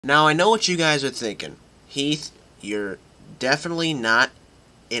Now, I know what you guys are thinking. Heath, you're definitely not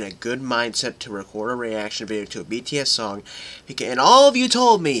in a good mindset to record a reaction video to a BTS song. And all of you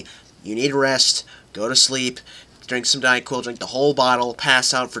told me, you need rest, go to sleep, drink some Diet Cool, drink the whole bottle,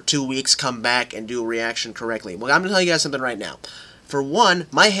 pass out for 2 weeks, come back, and do a reaction correctly. Well, I'm going to tell you guys something right now. For one,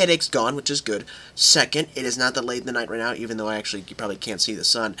 my headache's gone, which is good. Second, it is not that late in the night right now, even though you probably can't see the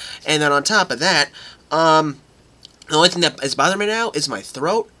sun. And then on top of that, the only thing that is bothering me now is my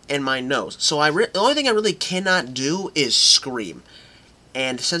throat and my nose. So the only thing I really cannot do is scream.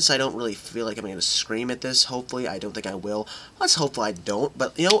 And since I don't really feel like I'm going to scream at this, hopefully, I don't think I will. Let's hope I don't,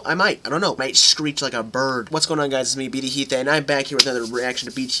 but, you know, I might. I don't know. I might screech like a bird. What's going on, guys? It's me, BD Heath, and I'm back here with another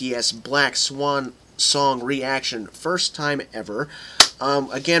reaction to BTS Black Swan song reaction. First time ever.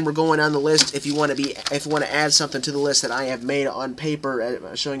 Again, we're going on the list. If you want to add something to the list that I have made on paper,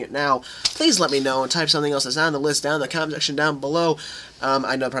 showing it now, please let me know and type something else that's on the list down in the comment section down below.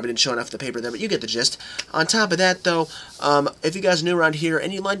 I know I probably didn't show enough of the paper there, but you get the gist. On top of that, though, if you guys are new around here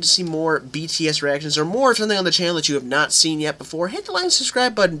and you'd like to see more BTS reactions or more of something on the channel that you have not seen yet before, hit the like and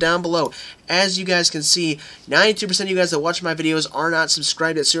subscribe button down below. As you guys can see, 92% of you guys that watch my videos are not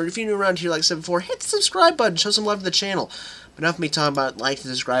subscribed yet, so if you're new around here, like I said before, hit the subscribe button, show some love to the channel. But enough of me talking about like and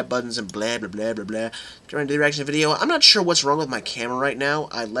subscribe buttons and blah blah blah blah blah. Get right into the reaction video. I'm not sure what's wrong with my camera right now.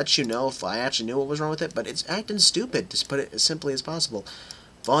 I'd let you know if I actually knew what was wrong with it, but it's acting stupid, to put it as simply as possible.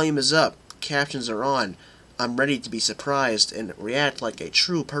 Volume is up, captions are on. I'm ready to be surprised and react like a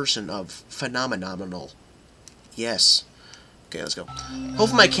true person of phenomenal. Yes. Okay, let's go.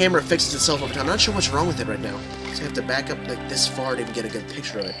 Hopefully my camera fixes itself over time. I'm not sure what's wrong with it right now. So I have to back up like this far to even get a good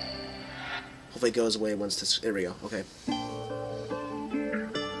picture of it. Hopefully it goes away once this... There we go. Okay.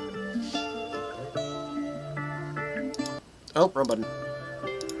 Oh, wrong button.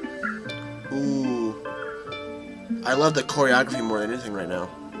 Ooh. I love the choreography more than anything right now.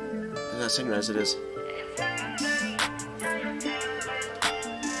 Look how synchronized it is.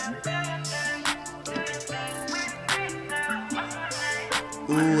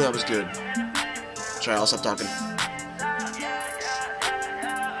 Ooh, that was good. Sorry, I'll stop talking.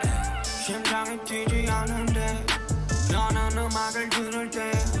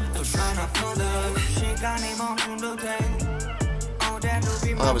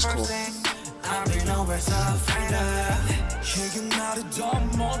 Oh, that was cool.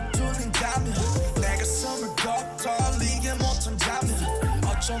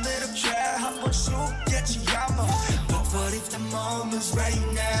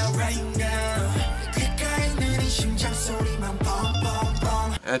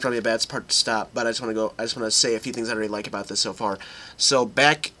 That's probably a bad part to stop, but I just want to say a few things I really like about this so far. So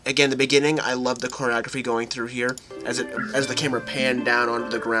back again, the beginning, I love the choreography going through here as the camera panned down onto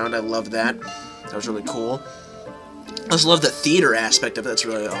the ground. I love that. That was really cool. I also love the theater aspect of it. That's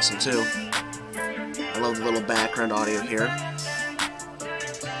really awesome too. I love the little background audio here.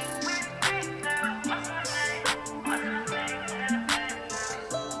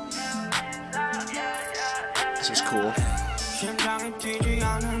 This is cool.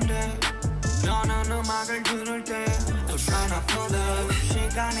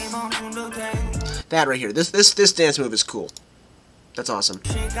 That right here, this dance move is cool. That's awesome.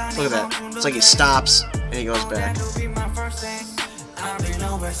 Look at that. It's like he stops and he goes back. That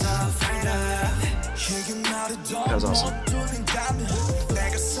was awesome.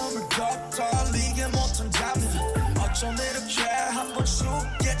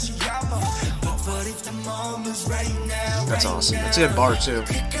 That's awesome. That's a good bar too.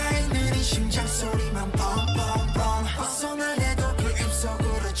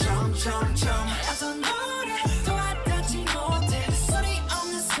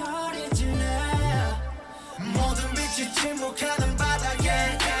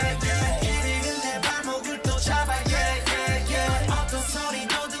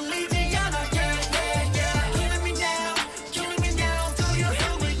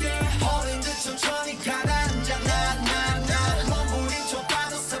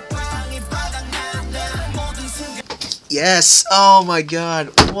 Yes! Oh my god.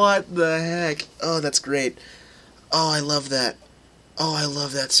 What the heck? Oh, that's great. Oh, I love that. Oh, I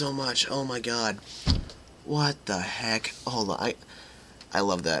love that so much. Oh my god. What the heck? Hold on. I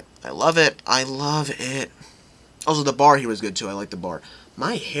love that. I love it. I love it. Also, the bar here was good too. I like the bar.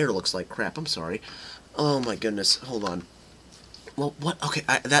 My hair looks like crap. I'm sorry. Oh my goodness. Hold on. Well, what? Okay,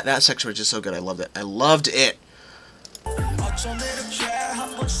 that section was just so good. I loved it. I loved it.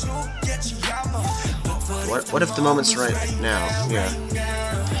 What if the moment's right now? Yeah.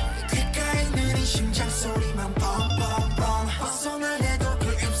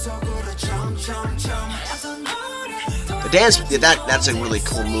 The dance, that's a really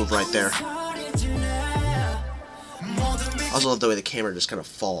cool move right there. I also love the way the camera just kind of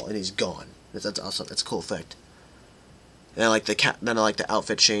fall and he's gone. That's a cool effect. And I like the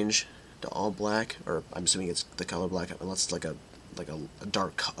outfit change to all black, or I'm assuming it's the color black, unless it's like a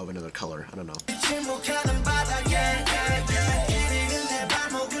dark of another color. I don't know.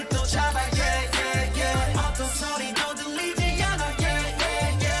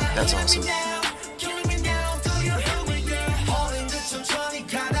 That's awesome.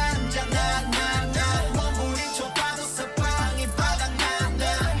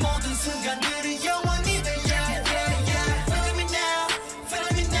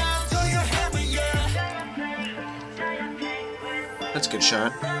 That's a good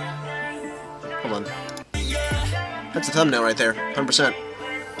shot. Hold on. That's the thumbnail right there. 100%.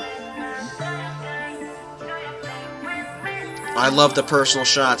 I love the personal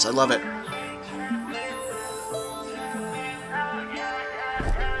shots. I love it.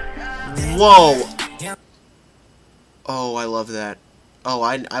 Whoa! Oh, I love that. Oh,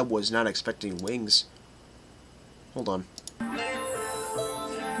 I was not expecting wings. Hold on.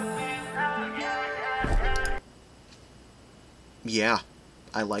 Yeah,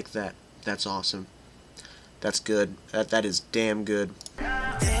 I like that. That's awesome. That's good. That is damn good.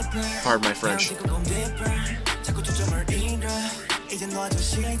 Pardon my French.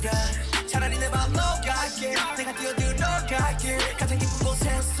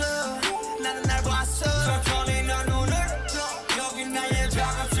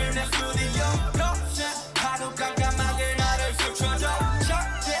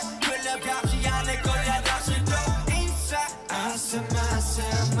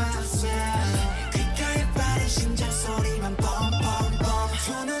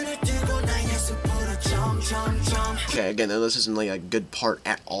 Okay, again, this isn't like a good part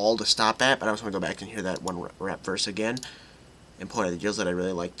at all to stop at, but I just want to go back and hear that one rap verse again and point out the deals that I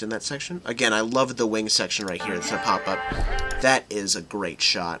really liked in that section. Again, I love the wing section right here. It's gonna pop up. That is a great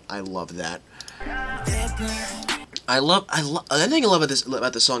shot. I love that. The thing I love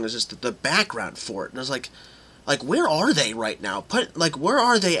about this song is just the background for it. And it's like where are they right now? Where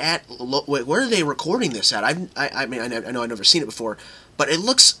are they at? Where are they recording this at? I mean, I know I've never seen it before, but it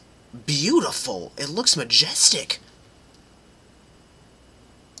looks beautiful. It looks majestic.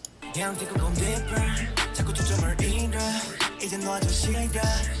 Just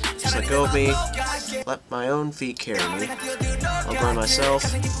let go of me. Let my own feet carry me. I'll grind myself.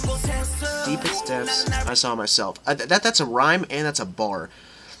 Deepest depths, I saw myself. That's a rhyme and that's a bar.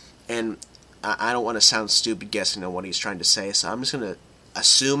 And I don't want to sound stupid guessing on what he's trying to say, so I'm just going to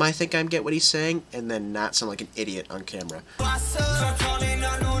assume I think I get what he's saying and then not sound like an idiot on camera.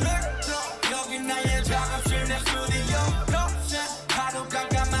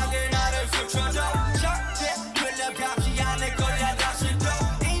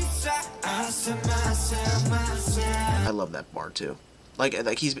 I love that bar too. I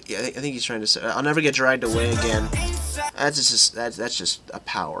think he's trying to say, I'll never get dragged away again. That's just a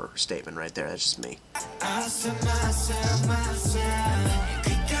power statement right there. That's just me.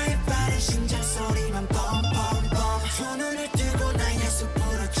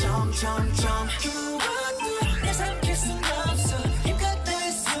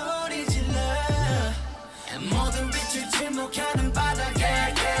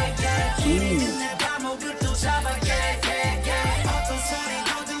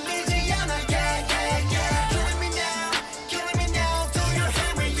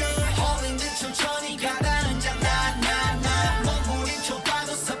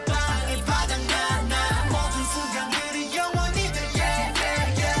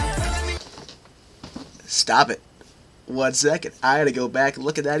 Stop it. 1 second. I gotta go back and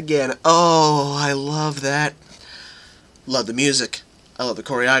look at that again. Oh, I love that. Love the music. I love the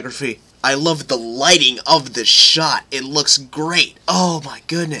choreography. I love the lighting of the shot. It looks great. Oh my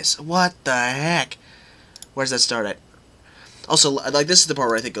goodness. What the heck? Where's that start at? Also, like, this is the part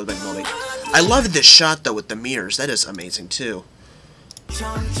where I think goes back to melody. I love this shot though with the mirrors. That is amazing too.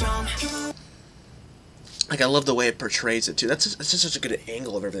 Like, I love the way it portrays it too. That's just such a good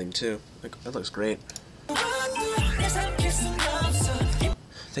angle of everything too. Like, that looks great.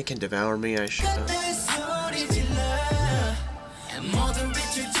 They can devour me, I should.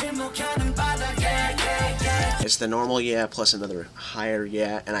 It's the normal yeah plus another higher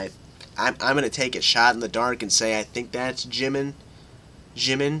yeah, and I'm gonna take a shot in the dark and say I think that's Jimin.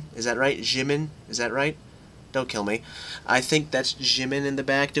 Jimin, is that right? Jimin, is that right? Don't kill me. I think that's Jimin in the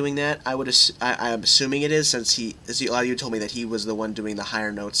back doing that. I'm assuming it is, since a lot of you told me that he was the one doing the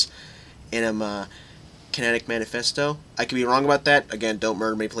higher notes, and Kinetic Manifesto. I could be wrong about that. Again, don't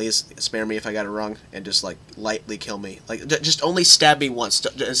murder me, please. Spare me if I got it wrong, and just like lightly kill me. Like just only stab me once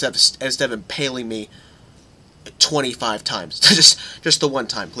instead of impaling me 25 times. just the one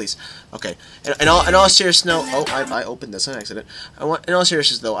time, please. Okay. In all seriousness, no. Oh, I opened this on accident. In all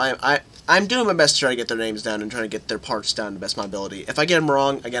seriousness, though, I'm doing my best to try to get their names down and trying to get their parts down to the best of my ability. If I get them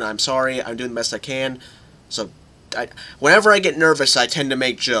wrong, again, I'm sorry. I'm doing the best I can. So, whenever I get nervous, I tend to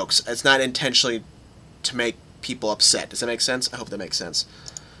make jokes. It's not intentionally to make people upset. Does that make sense? I hope that makes sense.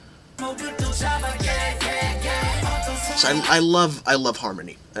 So I love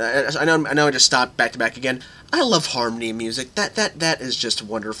harmony. I know I just stopped back to back again. I love harmony in music. That is just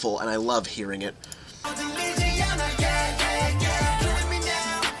wonderful, and I love hearing it.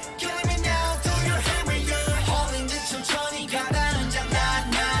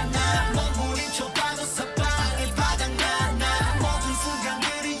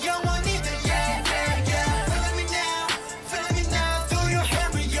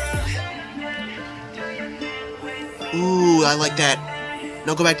 Ooh, I like that.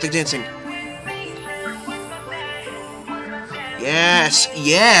 No, go back to the dancing. Yes,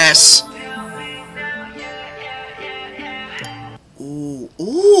 yes. Ooh,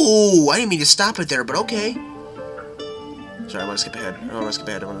 ooh. I didn't mean to stop it there, but okay. Sorry, I want to skip ahead. I want to skip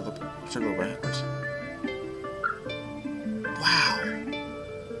ahead. I want to turn a little backwards. Wow.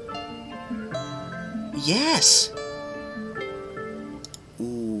 Yes.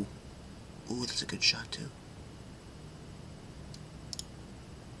 Ooh, ooh, that's a good shot too.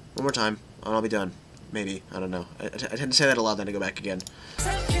 One more time, and I'll be done. Maybe. I don't know. I tend to say that a lot, then I go back again.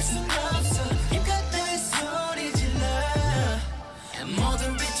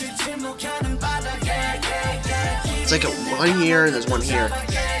 It's like one here, and there's one here.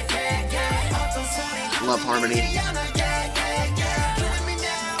 Love harmony. Is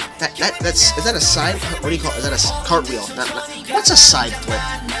that a side? What do you call it? Is that a cartwheel? What's a side flip?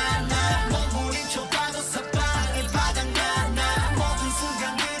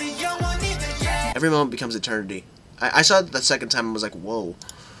 Every moment becomes eternity. I saw it the second time and was like, whoa.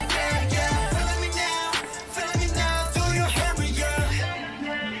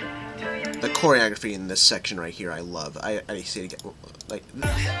 The choreography in this section right here, I love. I see it again. Like,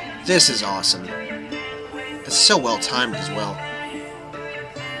 this is awesome. It's so well timed as well.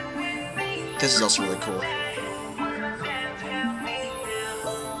 This is also really cool.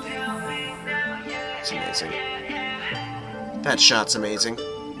 It's amazing. That shot's amazing.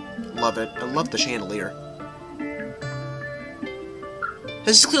 Love it. I love the chandelier.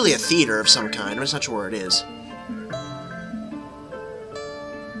 This is clearly a theater of some kind. I'm just not sure where it is.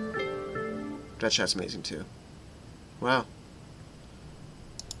 That shot's amazing too. Wow.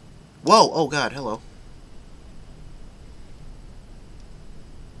 Whoa! Oh god, hello.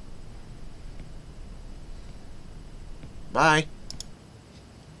 Bye.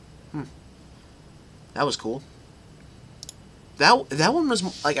 That was cool. That one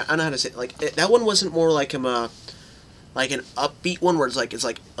was like, I don't know how to say it. Like that one wasn't more like like an upbeat one where it's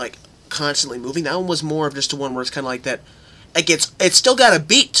like constantly moving. That one was more of just a one where it's kind of like that. It's still got a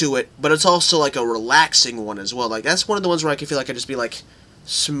beat to it, but it's also like a relaxing one as well. Like that's one of the ones where I can feel like I just be like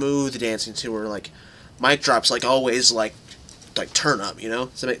smooth dancing to, where like mic drops like always like turn up, you know.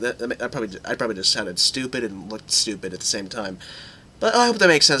 So I probably just sounded stupid and looked stupid at the same time. But I hope that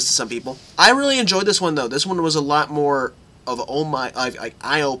makes sense to some people. I really enjoyed this one though. This one was a lot more of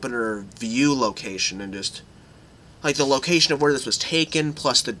eye-opener view location, and just like the location of where this was taken,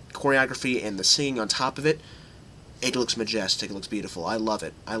 plus the choreography and the singing on top of it. It looks majestic. It looks beautiful. I love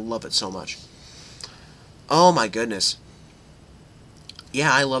it. I love it so much. Oh my goodness.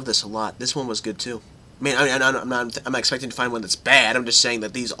 Yeah, I love this a lot. This one was good too. I mean, I'm not expecting to find one that's bad. I'm just saying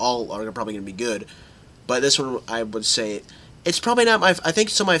that these all are probably going to be good. But this one, I would say, it's probably not my. I think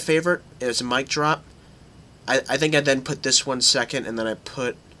it's my favorite. It's a mic drop. I think I then put this one second, and then I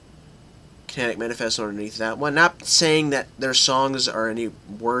put Kinetic Manifesto underneath that one. Not saying that their songs are any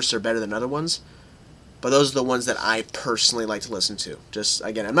worse or better than other ones, but those are the ones that I personally like to listen to. Just,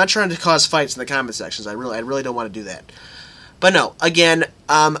 again, I'm not trying to cause fights in the comment sections. I really don't want to do that. But no, again,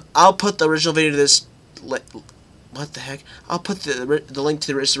 I'll put the original video to this. What the heck? I'll put the link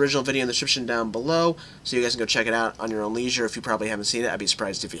to this original video in the description down below, so you guys can go check it out on your own leisure if you probably haven't seen it. I'd be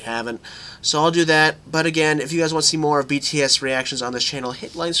surprised if you haven't. So I'll do that. But again, if you guys want to see more of BTS reactions on this channel,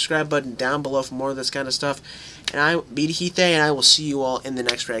 hit the like and subscribe button down below for more of this kind of stuff. And I'm BTHithe, and I will see you all in the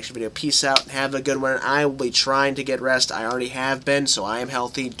next reaction video. Peace out, and have a good one. I will be trying to get rest. I already have been, so I am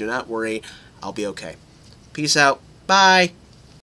healthy. Do not worry. I'll be okay. Peace out. Bye.